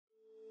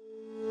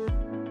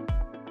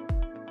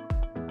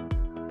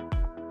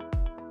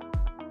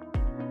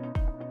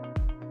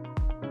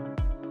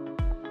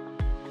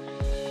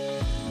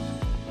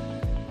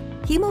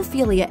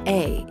Hemophilia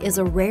A is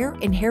a rare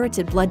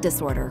inherited blood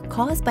disorder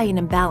caused by an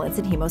imbalance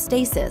in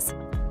hemostasis,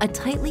 a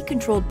tightly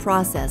controlled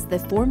process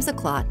that forms a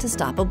clot to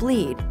stop a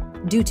bleed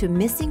due to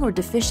missing or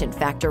deficient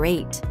Factor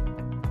VIII.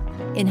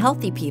 In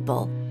healthy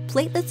people,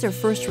 platelets are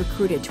first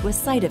recruited to a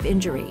site of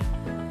injury,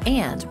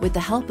 and with the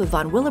help of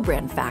von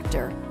Willebrand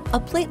factor, a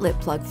platelet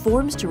plug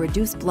forms to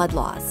reduce blood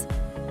loss.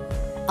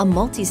 A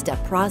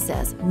multi-step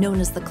process known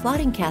as the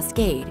clotting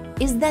cascade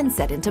is then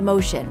set into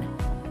motion.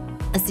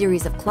 A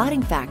series of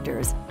clotting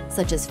factors,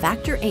 such as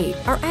Factor VIII,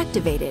 are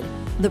activated.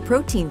 The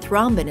protein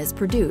thrombin is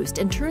produced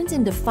and turns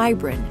into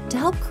fibrin to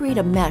help create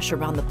a mesh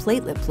around the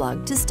platelet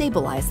plug to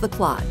stabilize the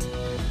clot.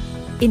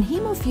 In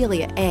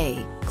hemophilia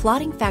A,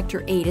 clotting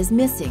Factor VIII is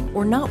missing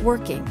or not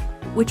working,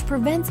 which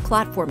prevents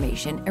clot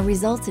formation and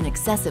results in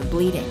excessive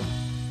bleeding.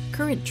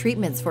 Current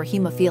treatments for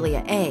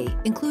hemophilia A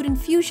include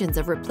infusions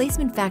of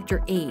replacement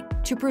Factor VIII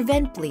to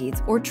prevent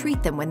bleeds or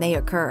treat them when they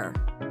occur.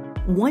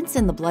 Once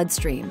in the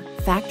bloodstream,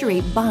 Factor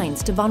VIII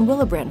binds to von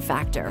Willebrand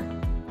factor,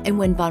 and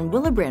when von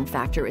Willebrand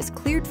factor is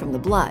cleared from the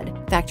blood,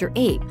 Factor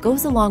VIII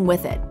goes along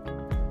with it.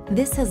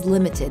 This has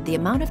limited the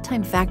amount of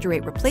time Factor VIII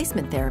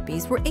replacement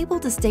therapies were able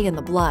to stay in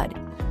the blood,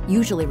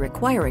 usually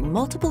requiring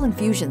multiple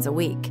infusions a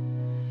week.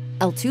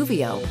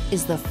 ALTUVIIO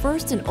is the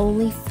first and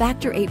only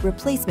Factor VIII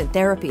replacement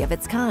therapy of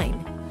its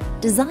kind,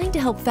 designed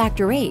to help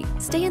Factor VIII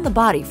stay in the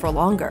body for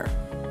longer.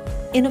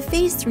 In a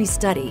Phase 3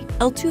 study,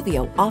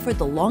 ALTUVIIO offered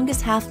the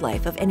longest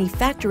half-life of any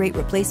Factor VIII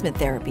replacement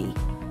therapy.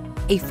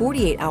 A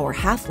 48-hour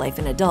half-life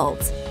in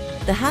adults,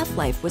 the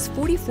half-life was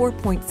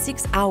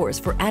 44.6 hours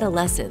for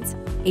adolescents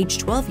aged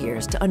 12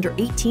 years to under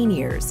 18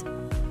 years,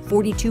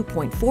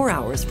 42.4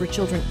 hours for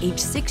children aged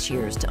 6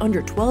 years to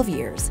under 12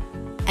 years,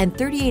 and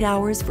 38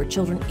 hours for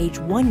children aged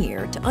 1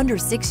 year to under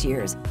 6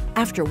 years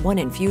after one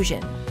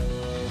infusion.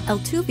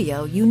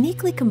 ALTUVIIO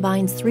uniquely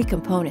combines 3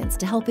 components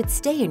to help it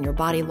stay in your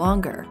body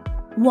longer.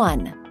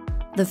 1.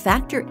 The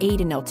Factor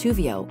VIII in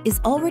ALTUVIIO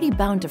is already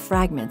bound to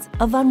fragments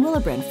of von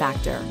Willebrand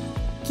factor,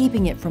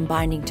 keeping it from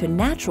binding to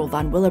natural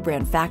von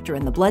Willebrand factor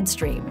in the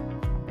bloodstream.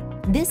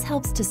 This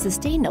helps to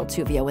sustain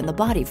ALTUVIIO in the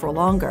body for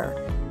longer.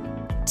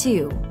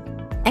 2.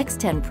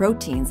 XTEN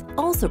proteins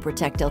also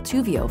protect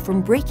ALTUVIIO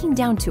from breaking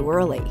down too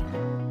early.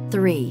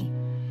 3.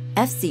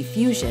 Fc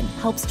fusion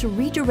helps to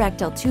redirect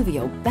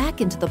ALTUVIIO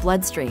back into the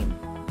bloodstream,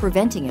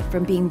 preventing it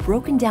from being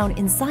broken down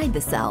inside the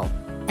cell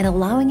and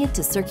allowing it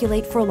to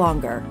circulate for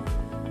longer.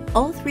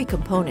 All 3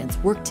 components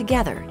work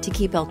together to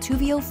keep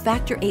ALTUVIIO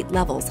Factor VIII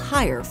levels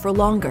higher for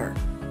longer.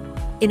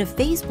 In a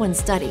Phase 1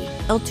 study,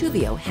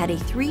 ALTUVIIO had a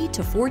 3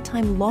 to 4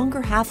 times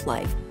longer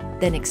half-life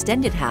than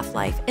extended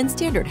half-life and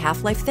standard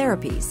half-life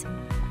therapies.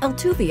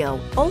 ALTUVIIO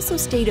also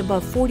stayed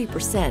above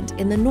 40%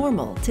 in the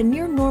normal to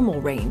near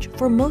normal range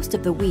for most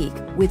of the week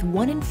with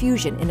 1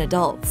 infusion in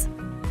adults.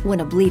 When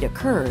a bleed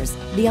occurs,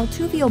 the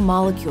ALTUVIIO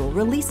molecule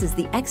releases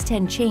the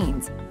XTEN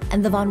chains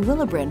and the von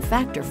Willebrand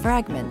factor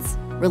fragments,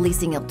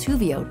 releasing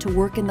ALTUVIIO to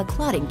work in the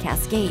clotting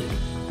cascade.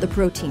 The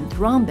protein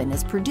thrombin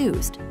is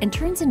produced and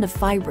turns into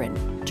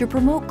fibrin to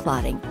promote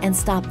clotting and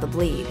stop the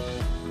bleed.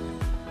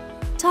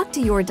 Talk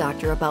to your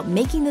doctor about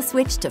making the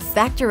switch to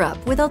Factor Up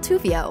with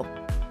ALTUVIIO.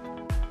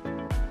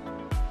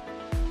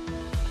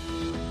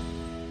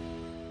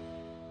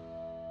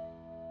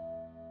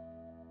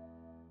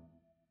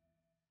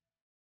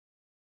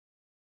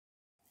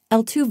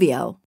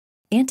 ALTUVIIO,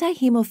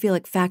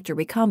 antihemophilic factor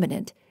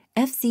recombinant,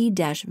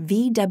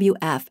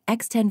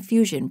 Fc-VWF-XTEN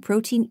fusion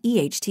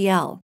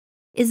protein-ehtl,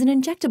 is an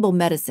injectable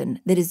medicine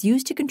that is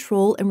used to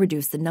control and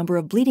reduce the number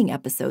of bleeding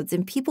episodes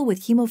in people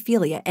with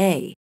hemophilia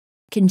A,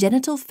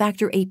 congenital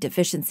Factor VIII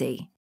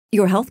deficiency.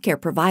 Your healthcare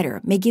provider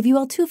may give you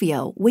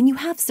ALTUVIIO when you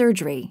have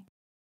surgery.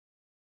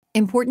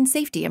 Important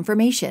safety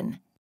information.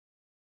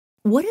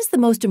 What is the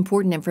most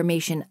important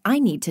information I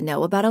need to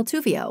know about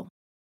ALTUVIIO?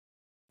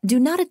 Do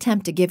not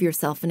attempt to give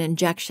yourself an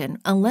injection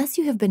unless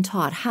you have been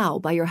taught how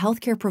by your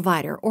healthcare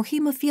provider or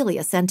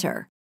hemophilia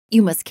center.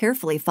 You must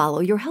carefully follow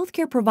your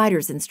healthcare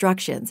provider's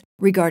instructions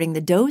regarding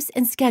the dose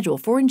and schedule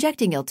for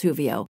injecting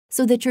ALTUVIIO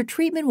so that your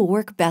treatment will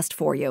work best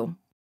for you.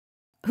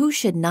 Who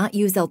should not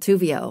use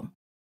ALTUVIIO?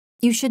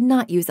 You should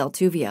not use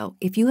ALTUVIIO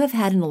if you have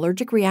had an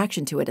allergic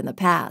reaction to it in the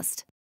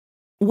past.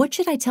 What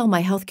should I tell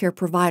my healthcare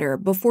provider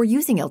before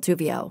using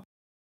ALTUVIIO?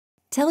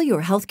 Tell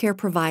your healthcare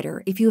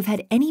provider if you have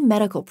had any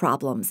medical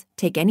problems,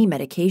 take any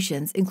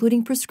medications,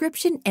 including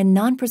prescription and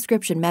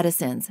non-prescription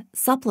medicines,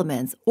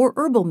 supplements, or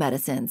herbal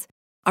medicines,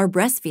 are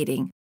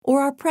breastfeeding, or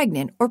are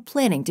pregnant or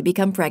planning to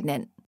become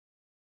pregnant.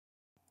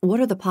 What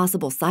are the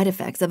possible side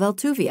effects of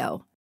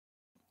ALTUVIIO?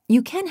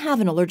 You can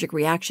have an allergic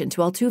reaction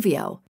to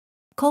ALTUVIIO.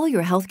 Call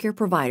your healthcare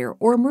provider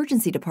or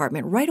emergency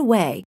department right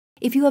away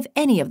if you have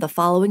any of the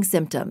following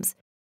symptoms: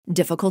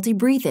 difficulty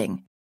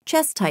breathing,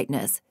 chest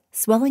tightness,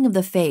 swelling of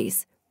the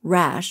face,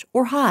 rash,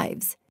 or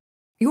hives.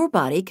 Your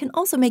body can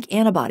also make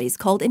antibodies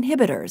called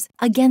inhibitors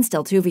against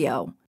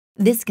ALTUVIIO.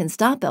 This can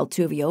stop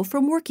ALTUVIIO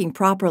from working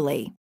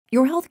properly.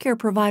 Your healthcare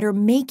provider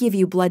may give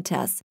you blood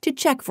tests to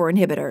check for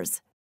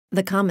inhibitors.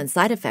 The common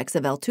side effects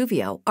of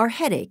ALTUVIIO are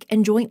headache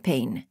and joint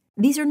pain.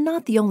 These are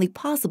not the only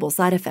possible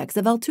side effects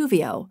of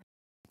ALTUVIIO.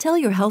 Tell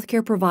your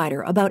healthcare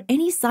provider about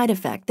any side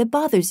effect that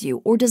bothers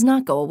you or does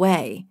not go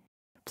away.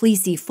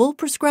 Please see full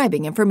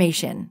prescribing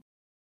information.